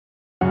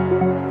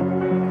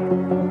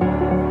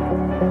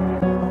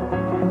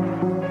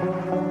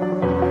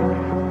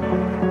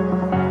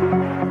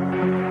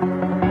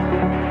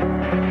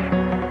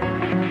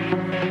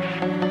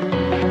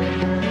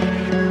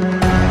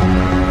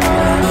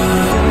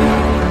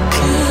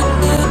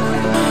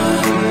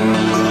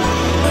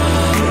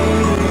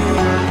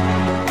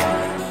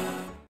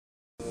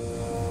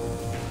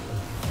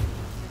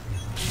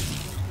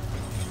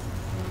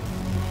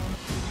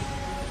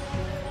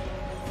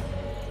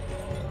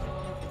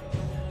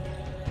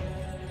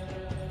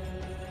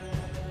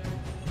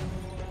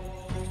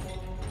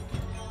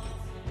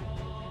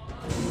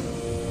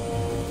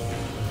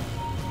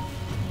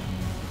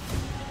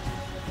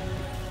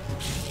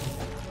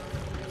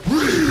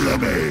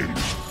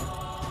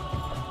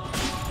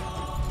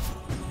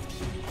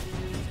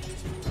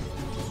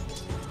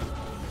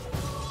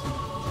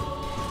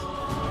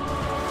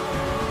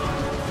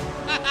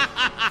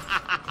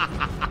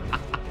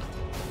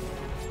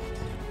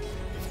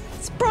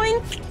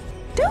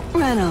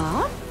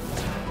off.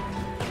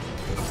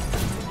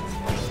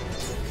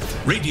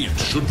 Radiant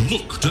should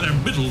look to their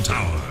middle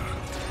tower.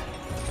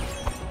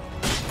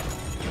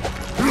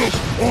 Look,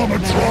 I'm a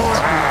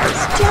try!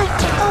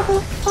 Death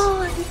double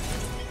fawn.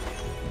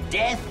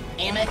 Death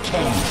in a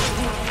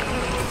cave.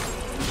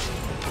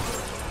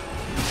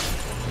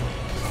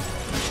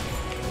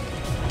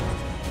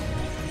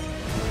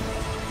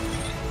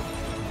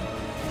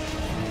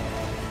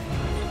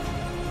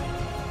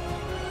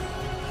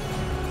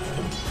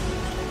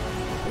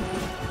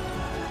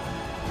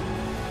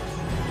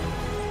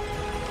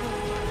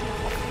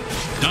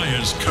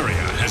 Dire's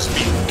courier has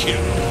been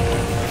killed.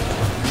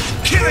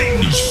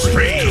 Killing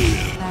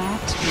spree!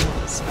 That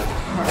was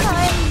perfect.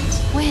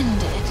 I'm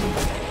winded.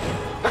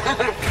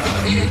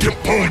 Dendi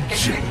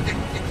Pudge!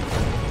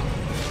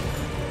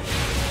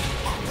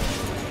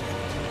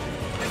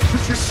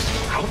 This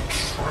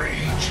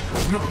outrage!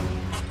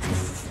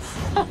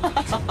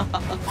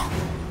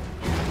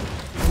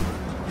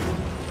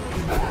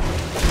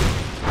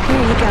 Where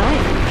are you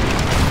going?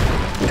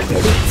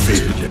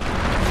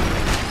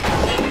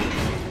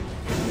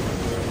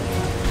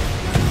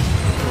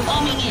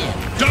 Homing in.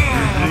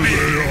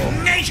 Dominating!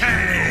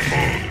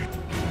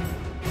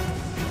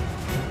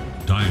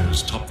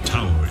 Dire's top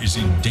tower is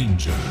in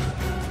danger.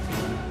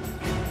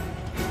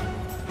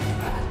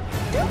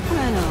 Don't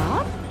run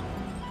off.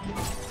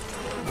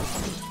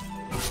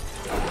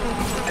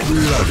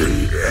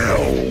 Bloody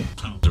hell!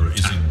 Tower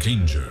is in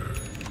danger.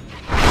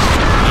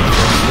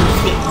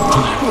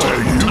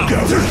 Where you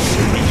gathered?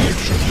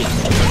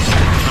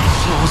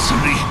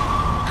 Sorcery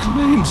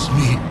claims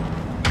me.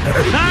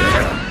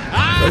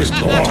 This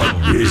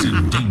Tower is dog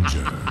in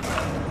danger.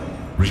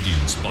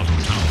 Radiant's bottom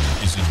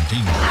tower is in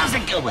danger. How's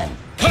it going?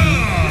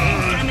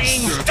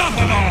 Dire's top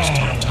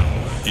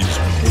tower is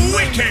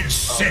wicked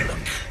sick.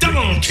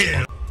 Double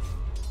kill.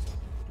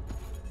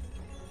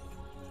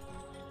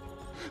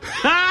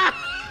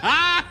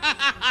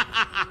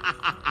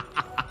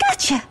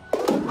 Gotcha.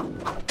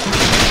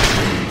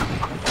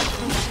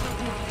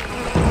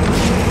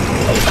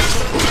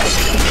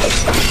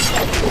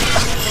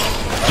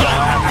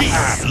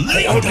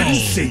 I didn't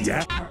see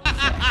ya.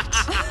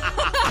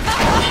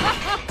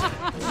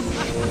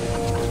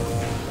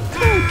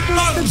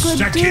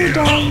 Monster kill.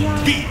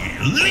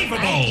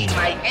 Unbelievable.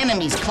 My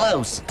enemy's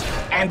close,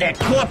 and their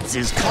corpse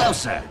is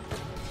closer.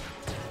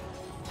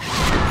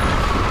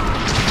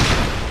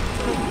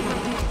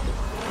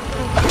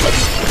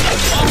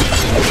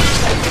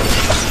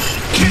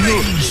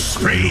 Killing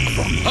spree.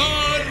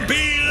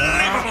 Unbelievable.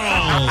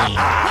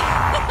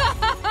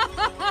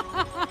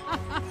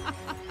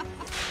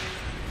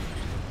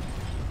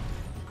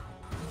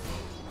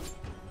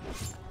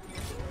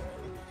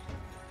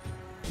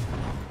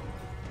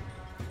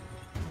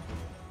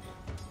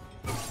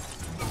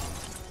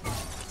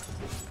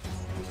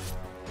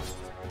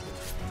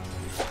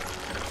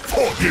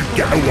 You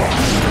go on.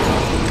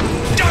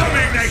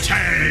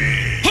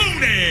 Dominating!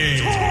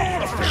 Pony!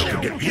 You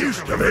get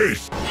used to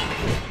this.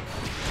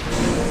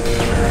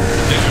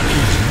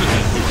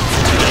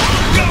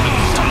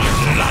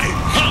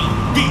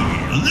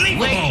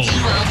 Way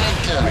too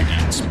overdone.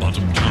 Radiant's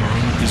bottom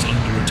tower is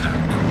under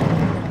attack.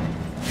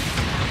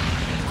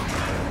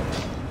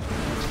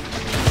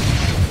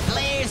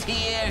 Players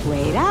here.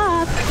 Wait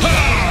up.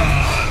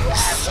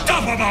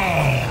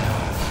 Unstoppable!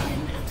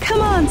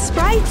 Come on,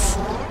 sprites.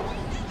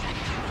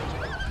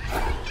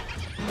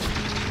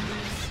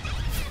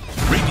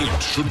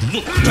 Radiant should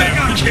look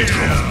mega kill!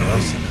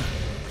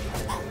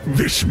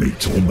 This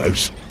meat's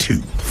almost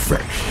too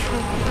fresh.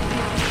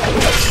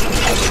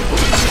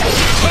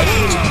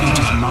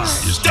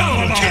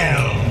 Double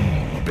kill!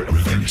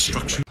 Radiant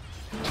structure.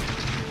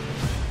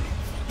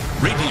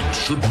 Radiant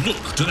should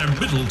look to their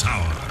middle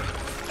tower.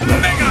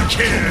 Mega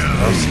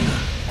kill!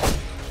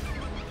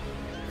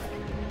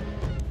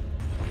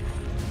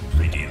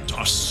 Radiant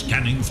are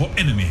scanning for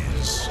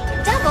enemies.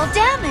 Double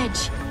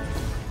damage.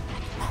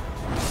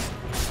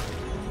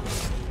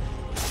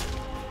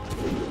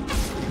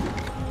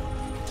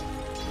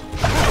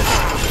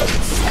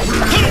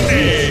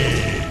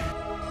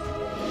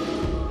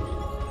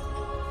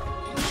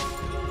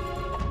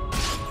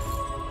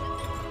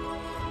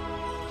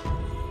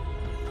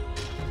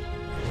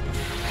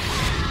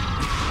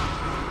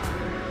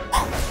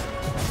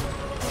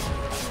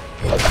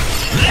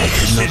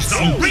 This is the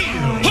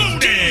real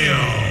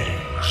deal!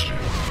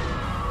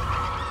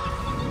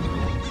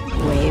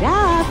 Wait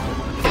up.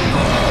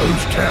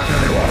 Who's counting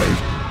anyway?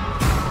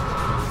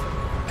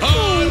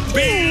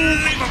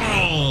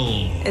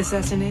 Unbelievable!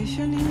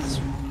 Assassination is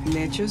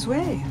nature's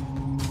way.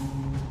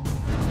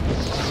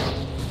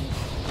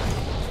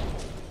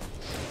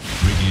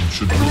 Radiant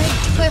should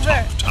look to the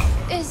top tower.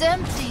 Is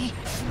empty.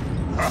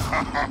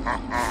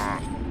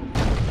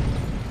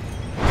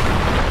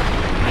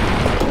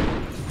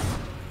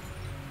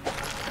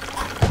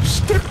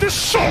 Step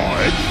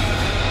aside.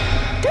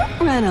 Don't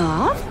run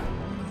off.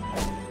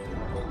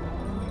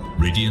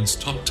 Radiant's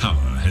top tower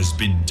has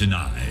been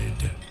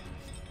denied.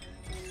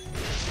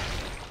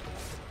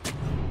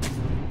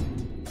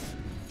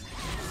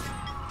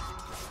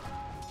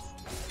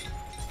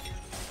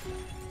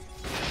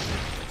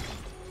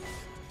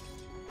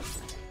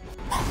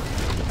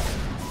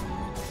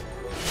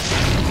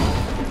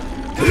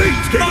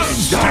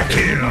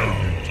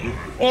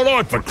 All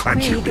right for Where are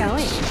crunchy you going?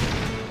 bits.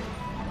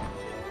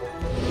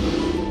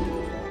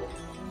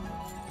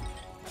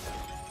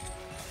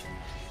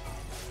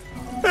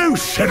 Who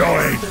said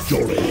I ain't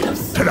jolly?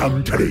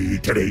 Ta-dum, ta-dee,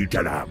 ta-dee,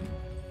 ta-dum.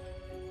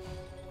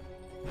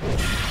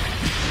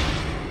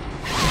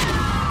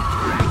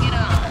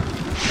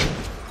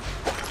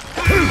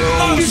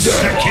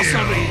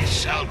 Monster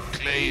Shall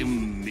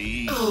claim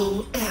me.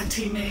 Oh,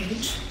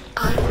 anti-mage,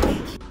 I'll make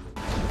you.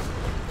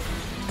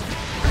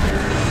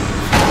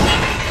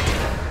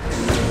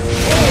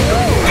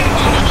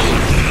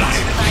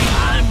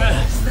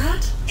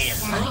 That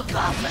is my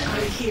coffin.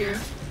 I hear.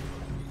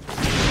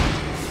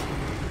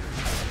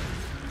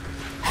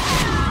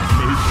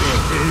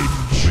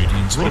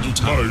 Radiant's middle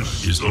tower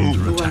is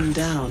under attack. One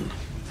down.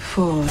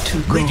 4 to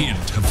go.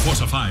 Radiant have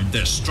fortified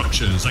their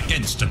structures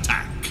against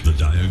attack. The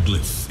dire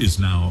glyph is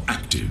now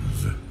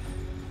active.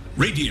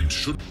 Radiant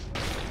should...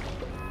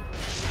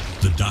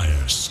 The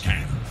dire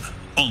scan.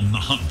 On the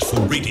hunt for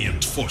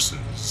Radiant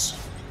forces.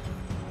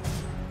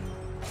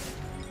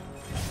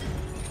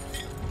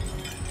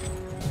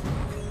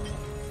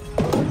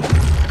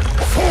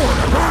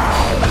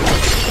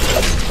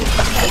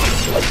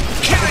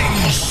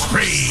 Killing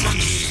spree!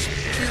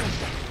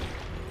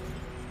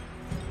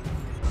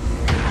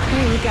 Where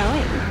are you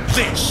going?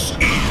 This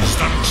is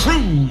the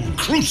true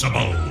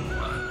crucible!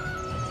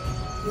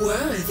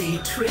 Worthy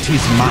trick.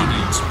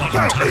 Radiant's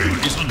bottom tower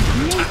is under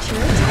attack.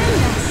 Nature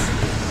attend us.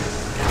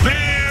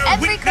 Bear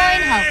Every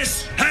coin witness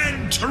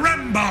and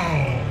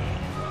tremble!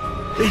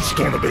 It's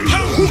gonna be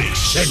Holy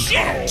hooks and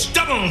shit!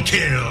 Double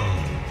kill!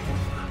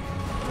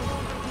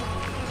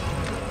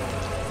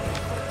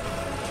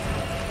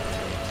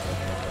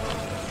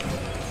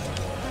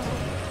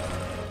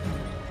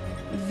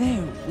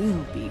 There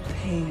will be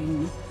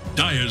pain.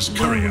 Dire's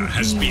courier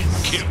has been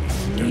killed.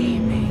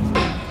 Dreaming.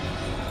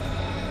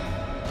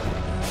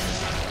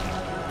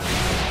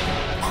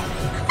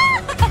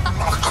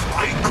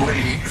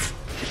 grave.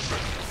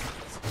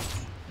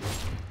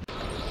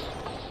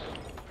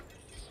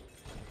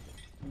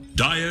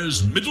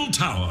 Dire's middle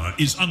tower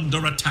is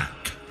under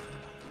attack.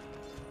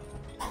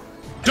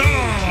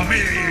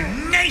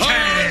 Dominating!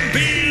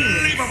 Unbelievable!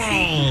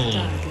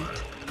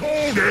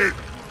 Called it.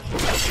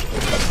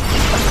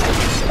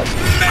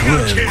 Mega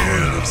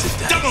kill!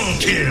 Double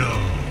kill!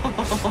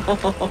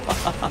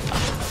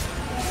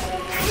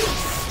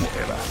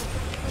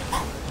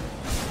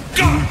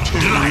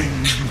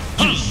 Godlike!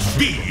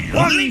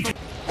 Unbelievable!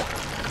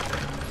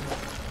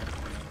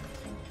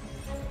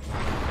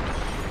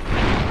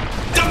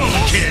 Double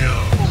kill!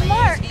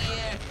 Mark!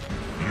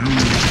 You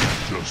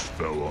just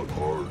fell on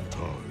hard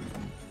time.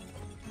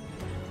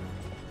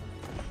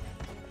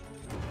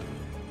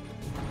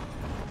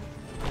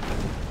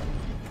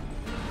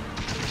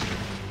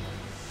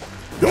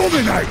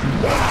 Dominating!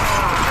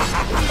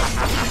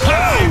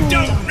 I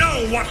don't know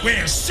what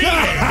we're seeing!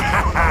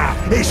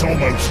 It's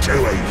almost too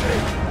easy.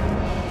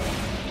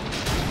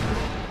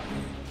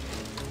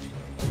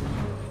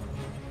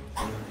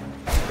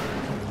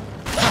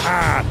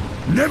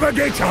 Never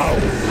get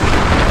old!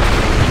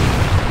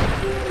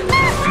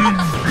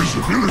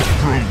 Invisibility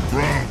from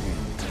ground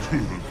to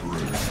the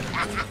grave.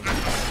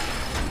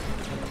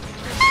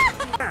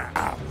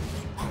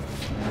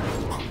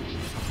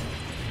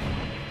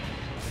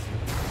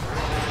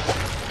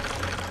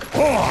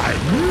 Oh, I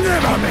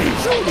never made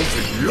so much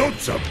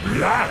lots of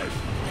blood!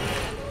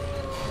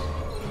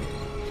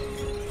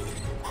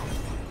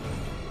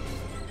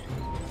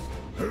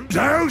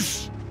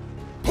 House?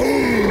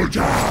 Pudge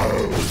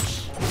house!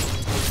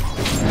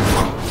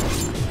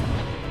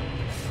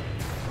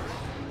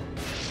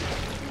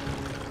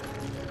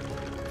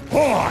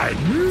 Oh, I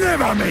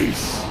never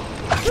miss!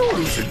 You're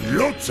losing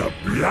lots of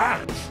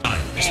blood!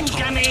 Dire's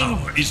top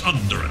tower is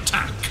under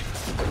attack.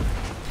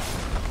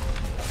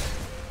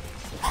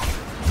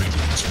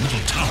 Radiant's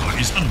middle tower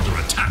is under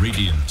attack.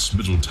 Radiant's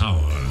middle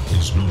tower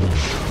is no more.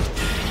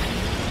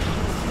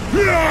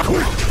 Yeah,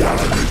 quick down,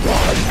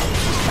 everybody!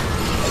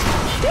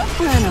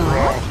 Run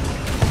off.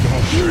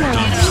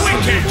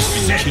 Wicked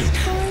sick!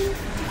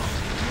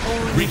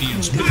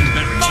 Radiant's middle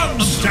barracks are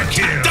under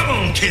attack.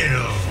 Double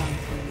kill!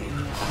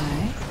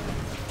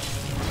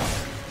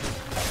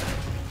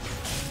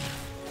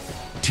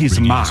 Tis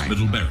Radiant's mine.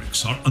 middle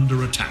barracks are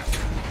under attack.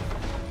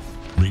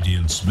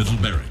 Radiant's middle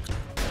barracks.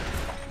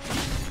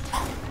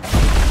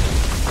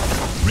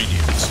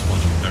 Radiant's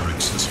bottom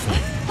barracks has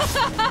fallen.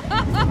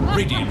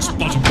 Radiant's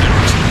bottom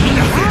barracks are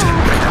under attack.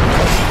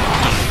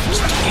 Dire's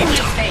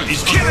top tower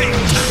is killing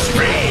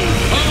spree!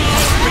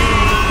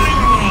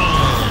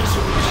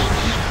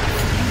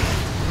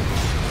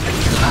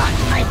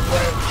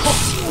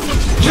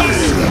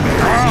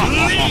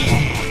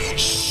 Holy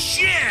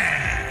shit!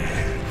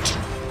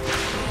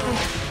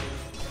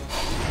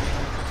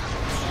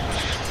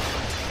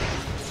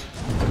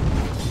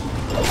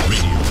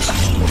 Radiant's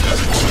bottom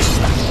barracks is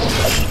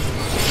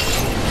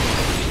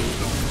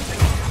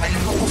I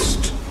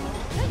lost!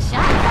 Good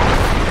shot.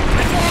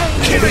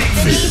 killing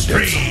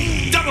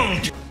spree! Double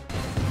kill!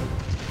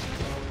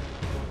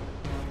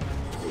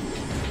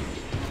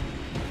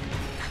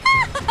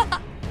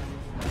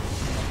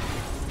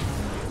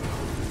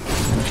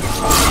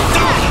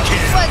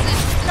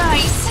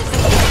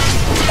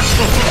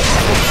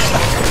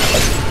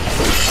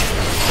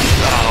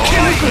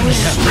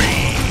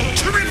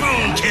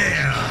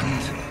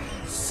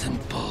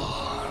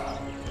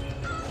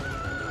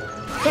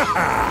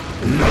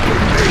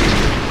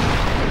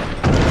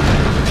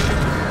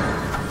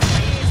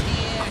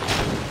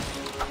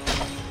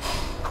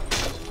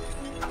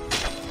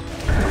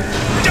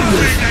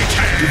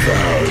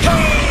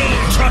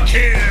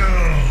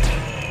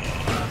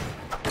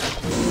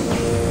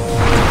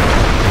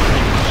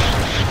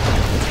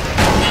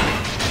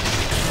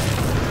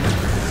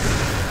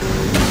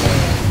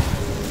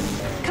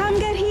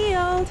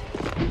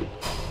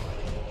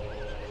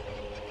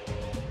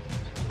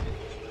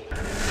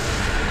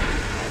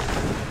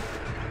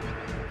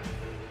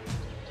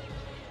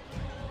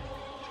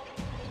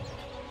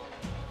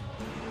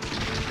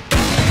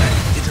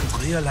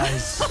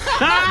 realize.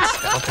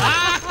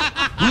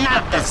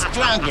 Not the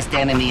strongest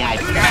enemy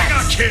I've Mega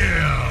met.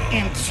 kill!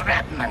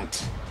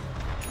 Entrapment.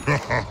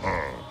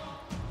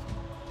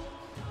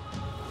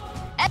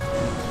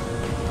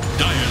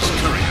 Dire's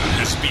courier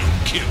has been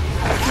killed.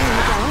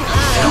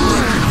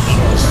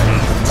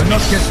 Do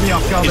not get me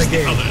off guard Is the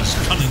again. other's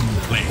cunning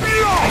play.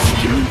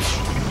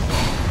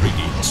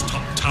 Radiant's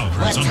top tower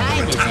What is under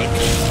time is attack.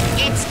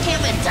 it? It's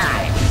killing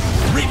time.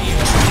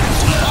 Radiant's top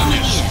tower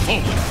has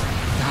fallen.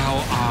 Thou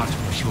art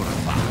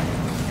purified.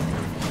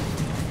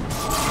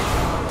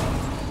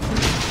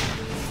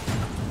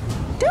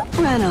 Don't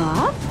run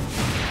off.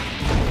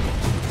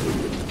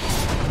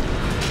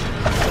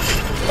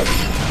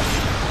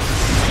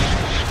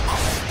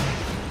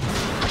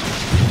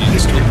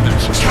 Radiant's top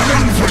match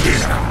Coming for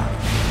dinner!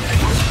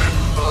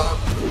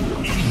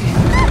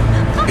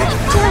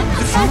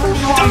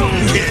 double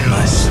kill.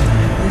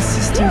 The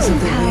sisters of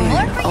the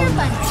way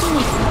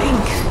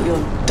think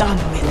you're done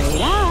with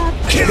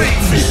it. Killing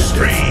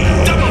spree.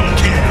 Double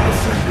kill.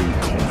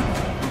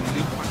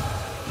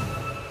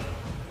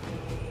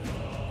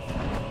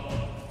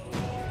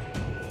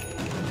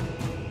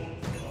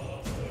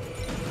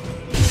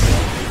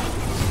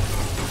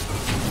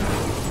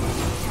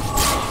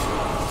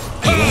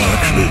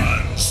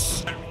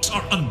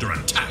 Are under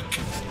attack.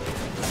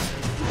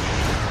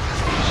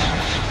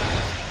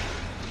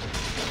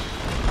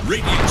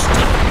 Radiant's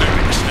top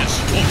barracks has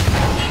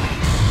fallen.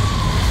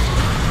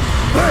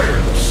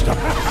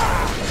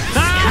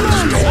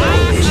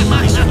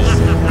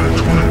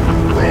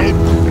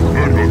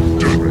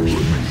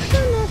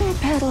 Another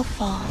petal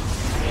fall.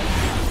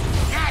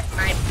 That,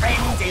 my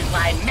friends, is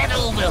why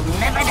metal will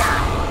never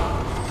die.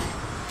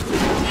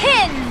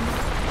 Pin!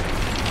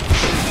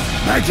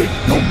 Magic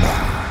number!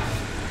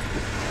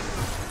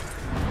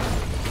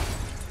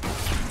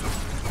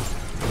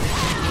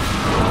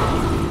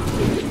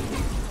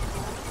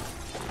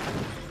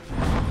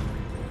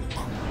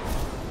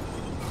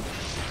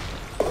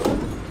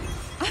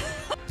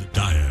 The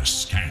dire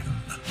scan,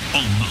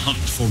 on the hunt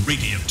for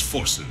radiant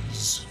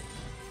forces.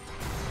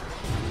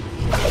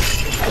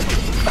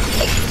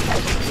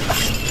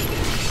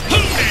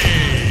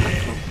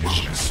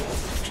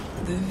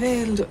 The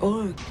veiled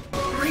orc.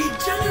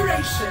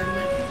 Regeneration.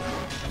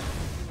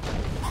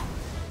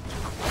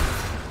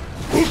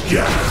 Hook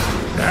ya!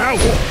 Now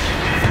what?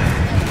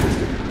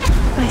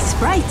 My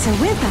sprites are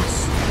with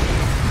us.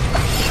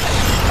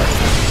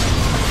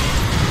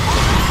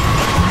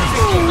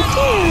 Oh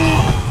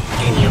dear.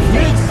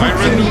 I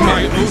renew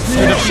my oath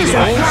to the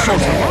people.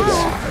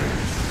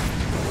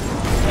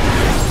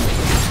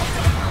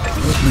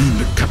 Doesn't mean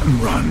to cut and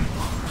run.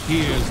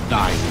 Here's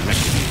thy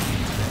reckoning.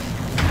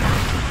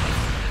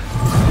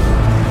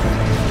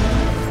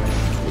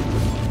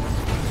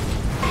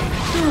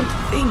 Don't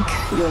think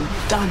you're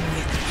done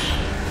with me.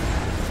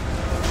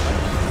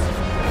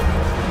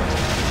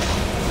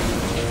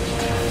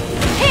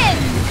 Pin!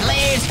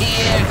 Players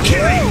here.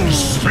 Killing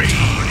spree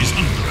is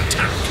under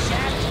attack.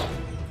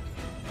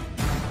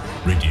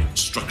 Radiant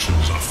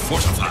structures are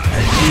fortified.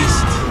 At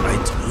least I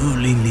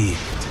truly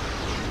lived.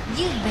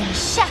 You've been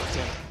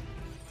shafted.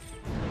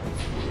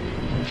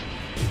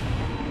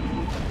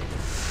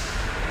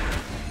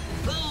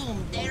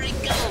 Boom, there it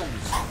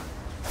goes.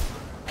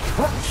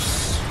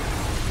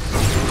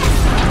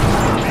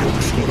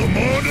 Put 'em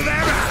all to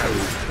their own!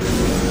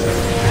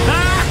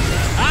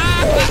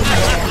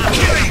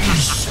 Killing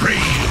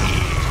spree.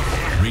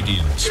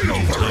 Radiant's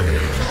middle tower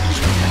is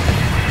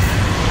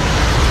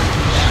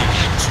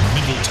Radiant's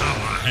middle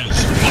tower has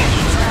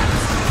fallen.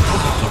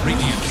 The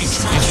Radiant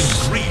Ancient is in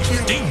grave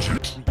danger.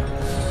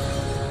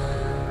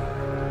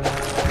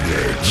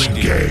 Let's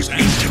Ladies get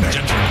and intimate!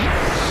 gentlemen,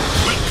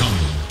 welcome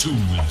to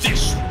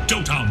this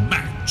Dota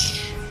match.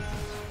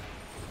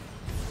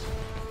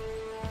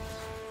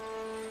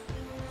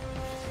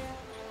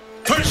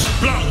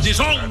 First blood is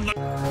on the...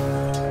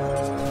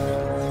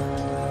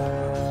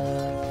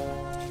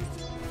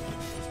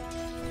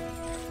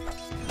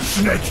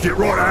 Snatched it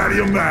right out of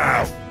your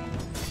mouth!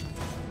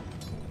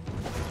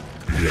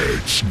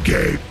 Let's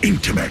get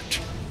intimate!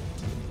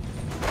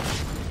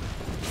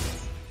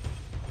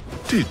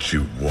 Did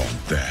you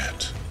want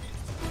that?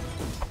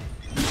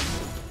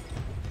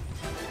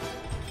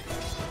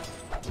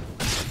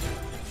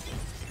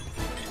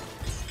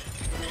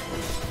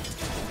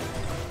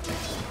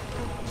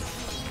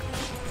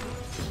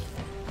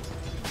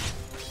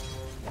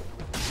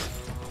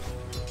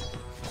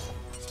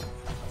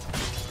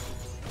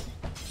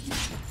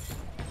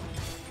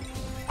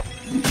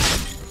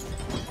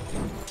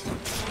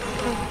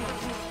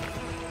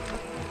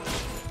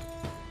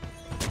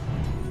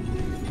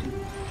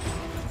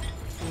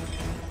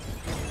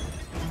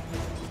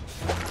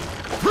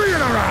 Bring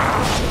it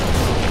around!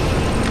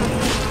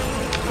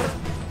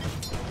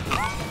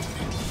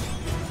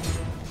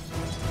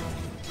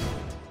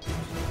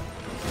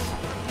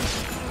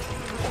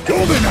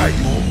 Dominate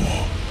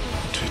more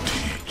to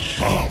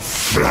teach. I'll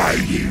fly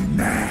you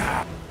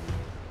now.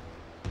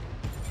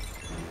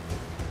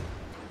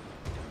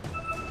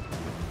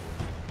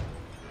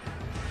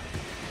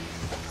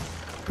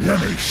 Let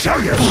me show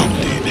you.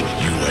 Bonded, you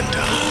and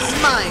I.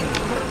 Mine.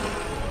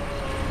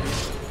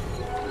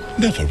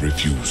 Never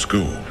refuse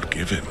gold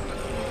given.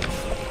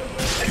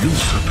 You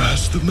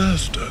surpass the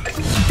master.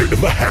 Bit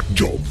of a hack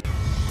job.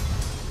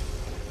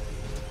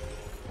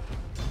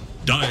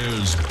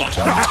 Dire's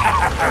bottom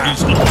tower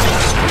is under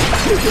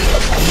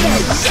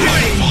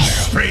Fire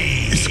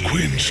spree is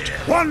quenched.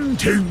 1,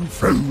 2,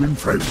 through and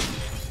through.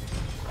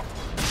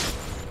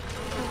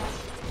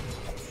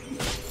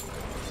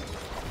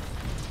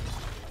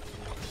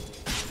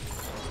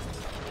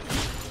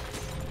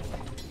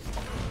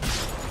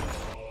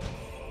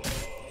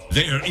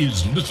 There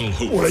is little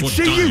hope Well, for let's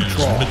see you Dire's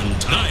try. middle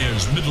tower.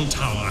 Dire's middle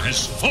tower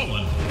has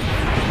fallen.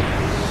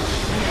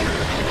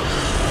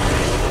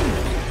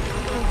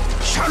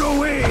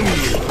 Shadow wave!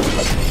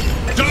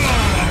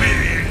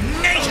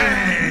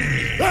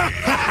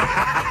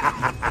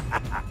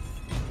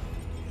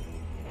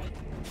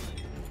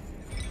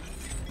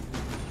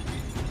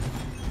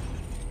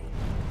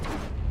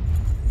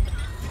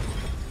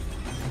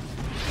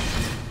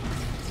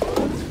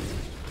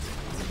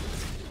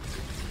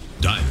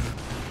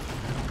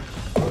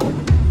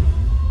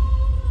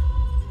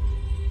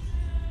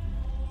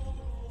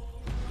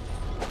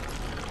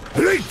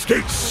 Let's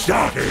get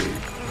started!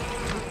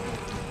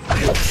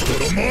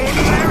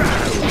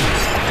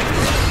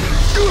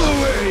 Go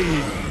away!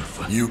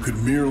 You could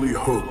merely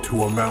hope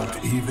to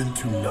amount even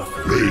to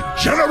nothing.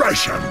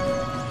 Regeneration!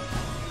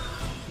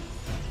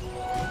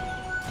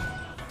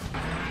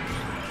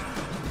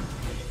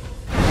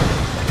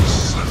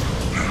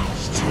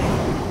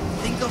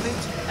 Think of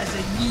it as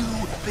a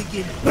new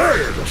beginning.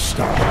 There's a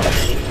start!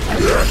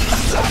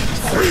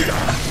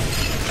 Freedom!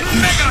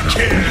 Mega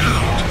kill!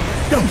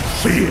 Don't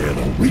fear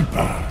the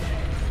Reaper!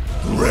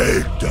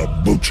 Greg the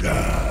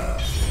Butcher!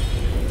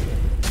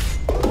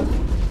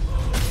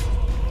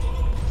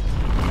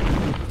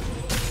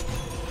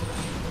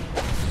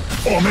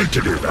 I meant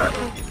to do that.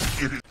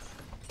 It is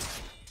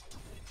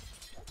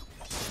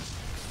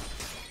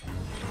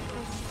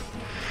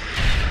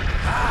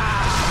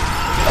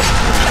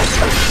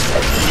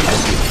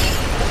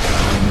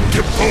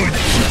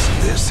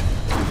This.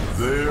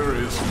 There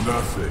is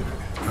nothing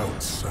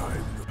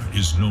outside.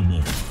 Is no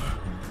more.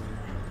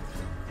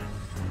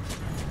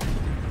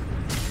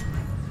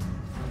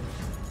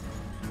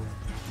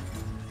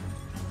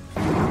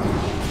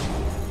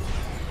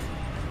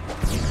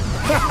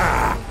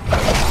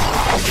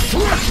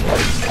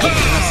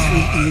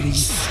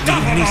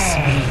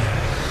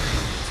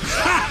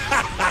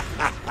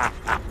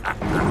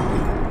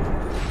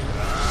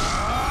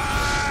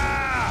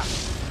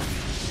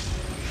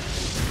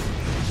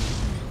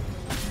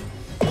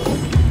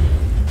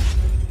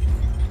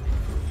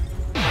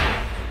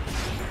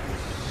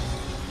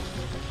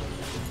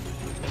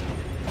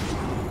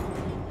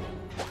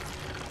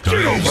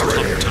 Dire's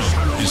top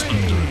tower is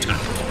under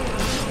attack.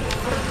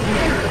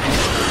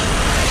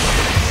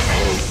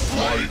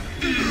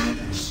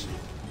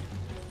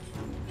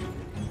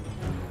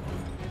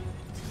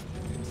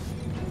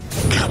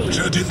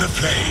 Captured in the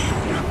flame.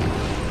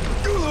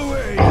 go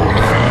away!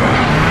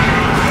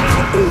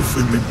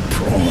 Orphan and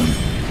prawn.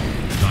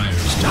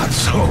 Dire's top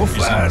tower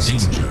is in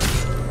danger.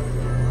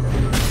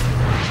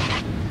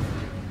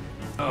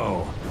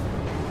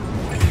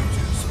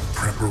 Ages of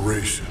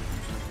preparation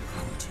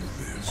to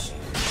this.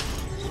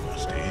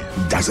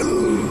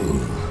 Dazzle!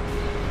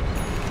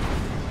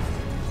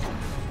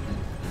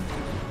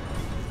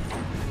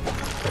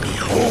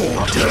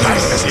 Behold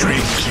the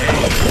street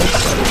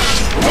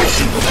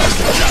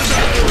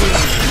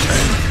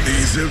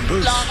these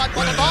embers.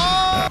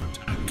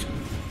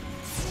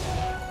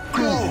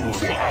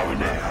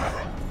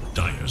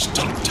 Dire's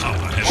top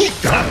tower has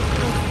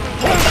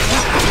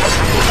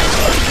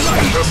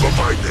Remember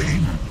my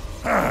name?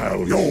 How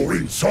you're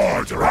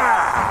inside!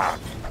 Ah!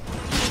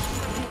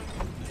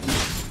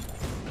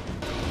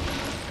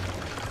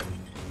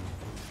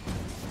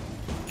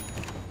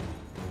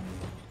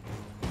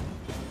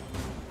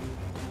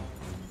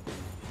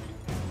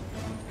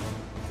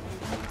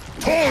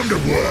 Time to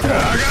work!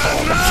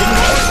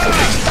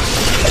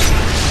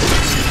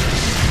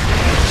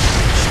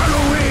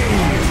 Shadow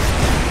wave!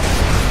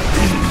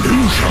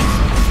 Illusion!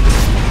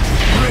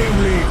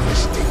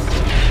 Realistic!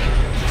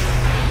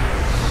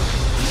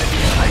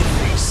 My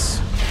face,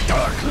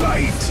 dark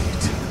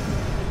lighted.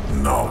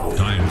 Novel.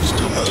 Dire's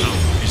top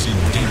tower is in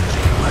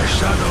danger. My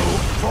shadow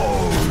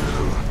falls.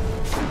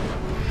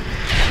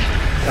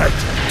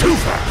 That's too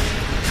far.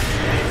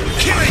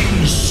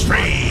 Killing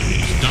spree!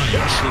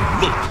 Dire should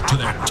look to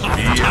their top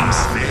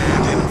tower.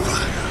 In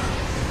fire.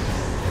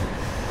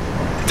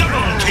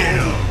 Double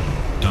kill!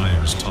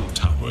 Dire's top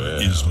tower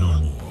is no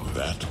more.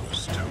 That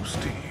was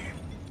toasty.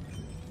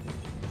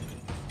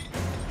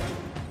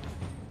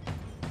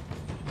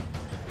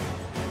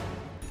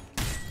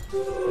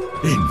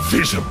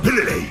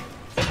 Invisibility!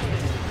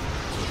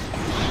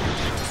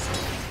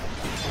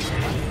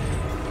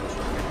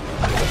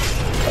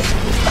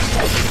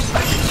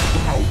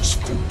 Clouds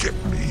forget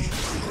me.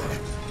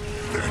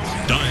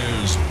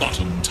 Dire's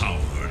bottom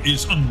tower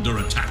is under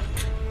attack.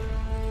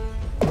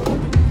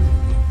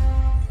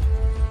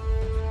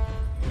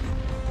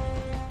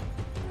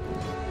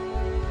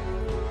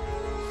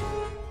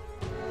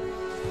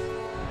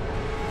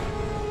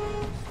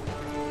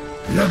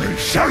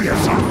 Show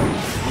yourself!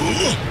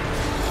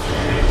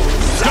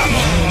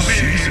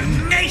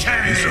 Season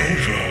is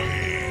over.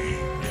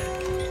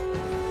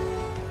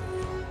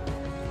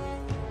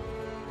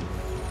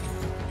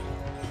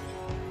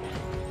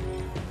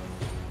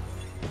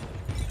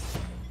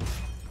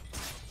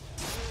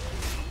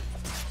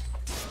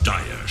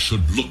 Dire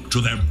should look to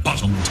their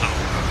bottom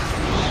tower.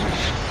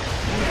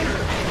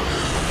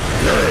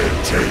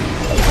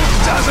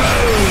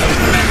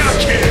 Mega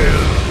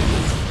kill!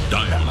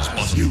 Dire's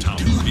bottom tower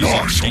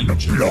Lost is on in the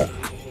danger. block.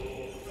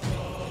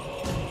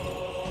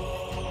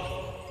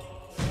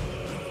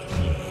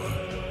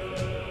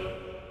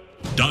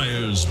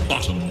 Dire's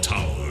bottom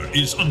tower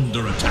is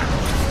under attack.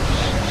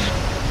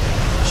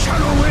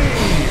 Shadow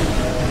wave!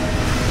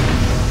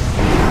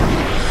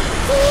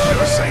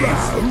 You're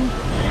safe.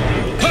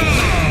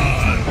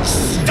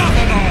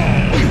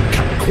 Unstoppable! You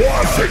can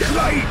quasi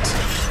light!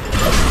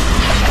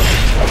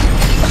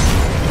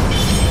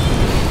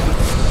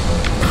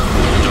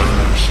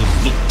 Dire should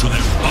look to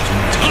their bottom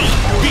tower.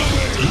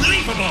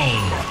 Unbelievable!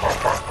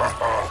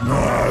 No,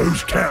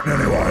 who's counting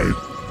anyway?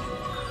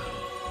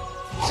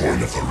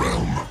 Coin of the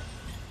realm.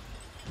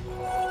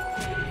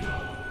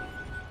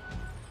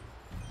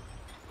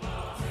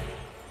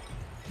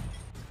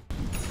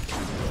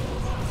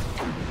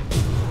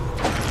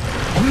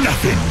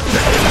 Nothing!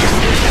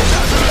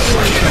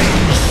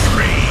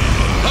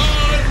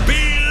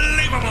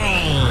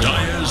 Unbelievable!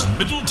 Dire's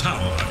middle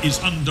tower is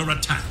under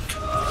attack.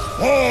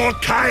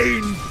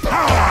 Arcane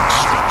power!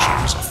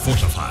 Structures are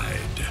fortified.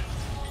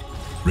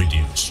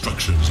 Radiant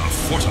structures are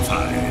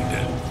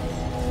fortified.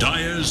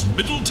 Dire's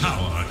middle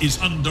tower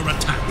is under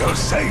attack. You're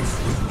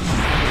safe with me.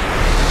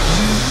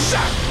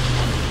 Zap!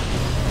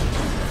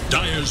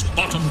 Dire's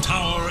bottom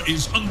tower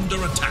is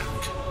under attack.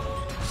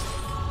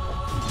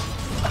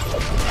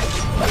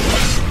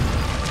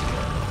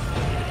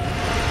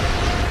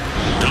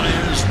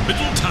 Dire's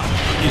middle tower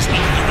is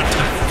under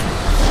attack.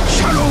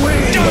 Shadow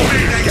wave!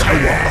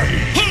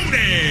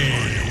 Holy!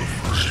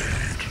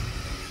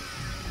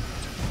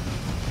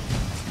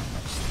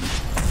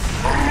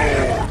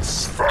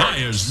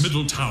 Dire's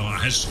middle tower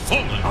has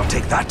fallen. I'll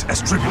take that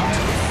as tribute.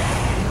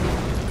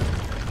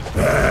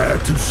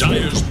 Too small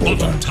Dire's to bother.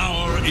 bottom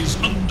tower is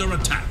under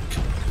attack.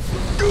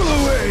 Go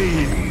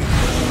away!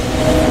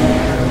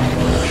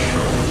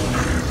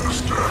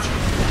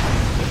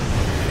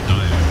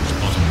 Dire's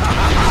bottom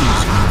tower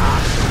is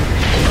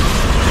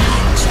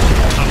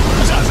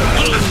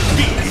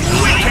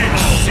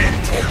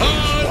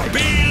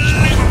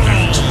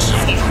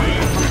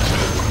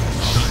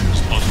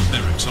Dire's bottom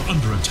barracks are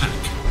under attack.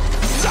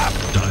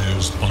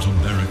 Dire's bottom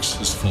barracks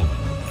has fallen.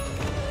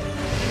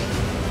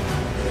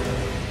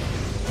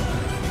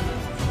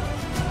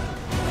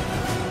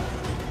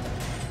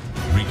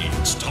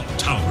 Radiant's top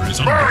tower is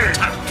under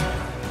attack.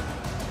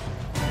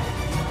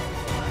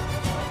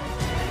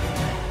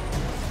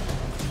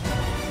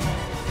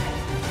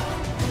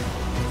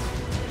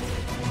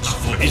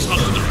 Tower is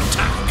under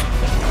attack.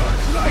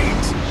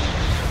 Light!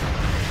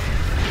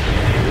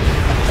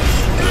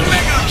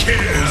 Mega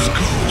kills!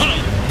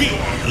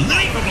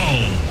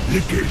 Unbelievable!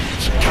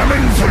 Lickens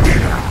coming for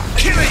dinner!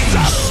 Killing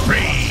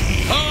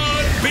spree!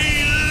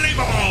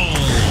 Unbelievable!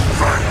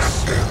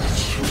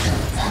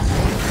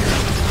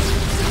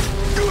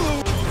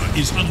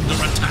 Is under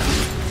attack.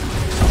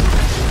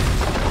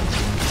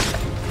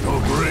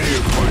 You're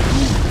brave, my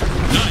dude.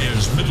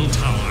 Dire's middle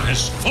tower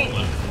has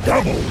fallen.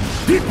 Double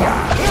deeper!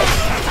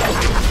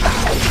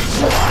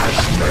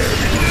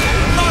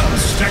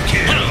 Monster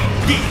kill!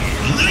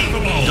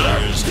 Unbelievable!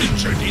 Dire's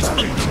injured is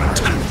under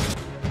attack.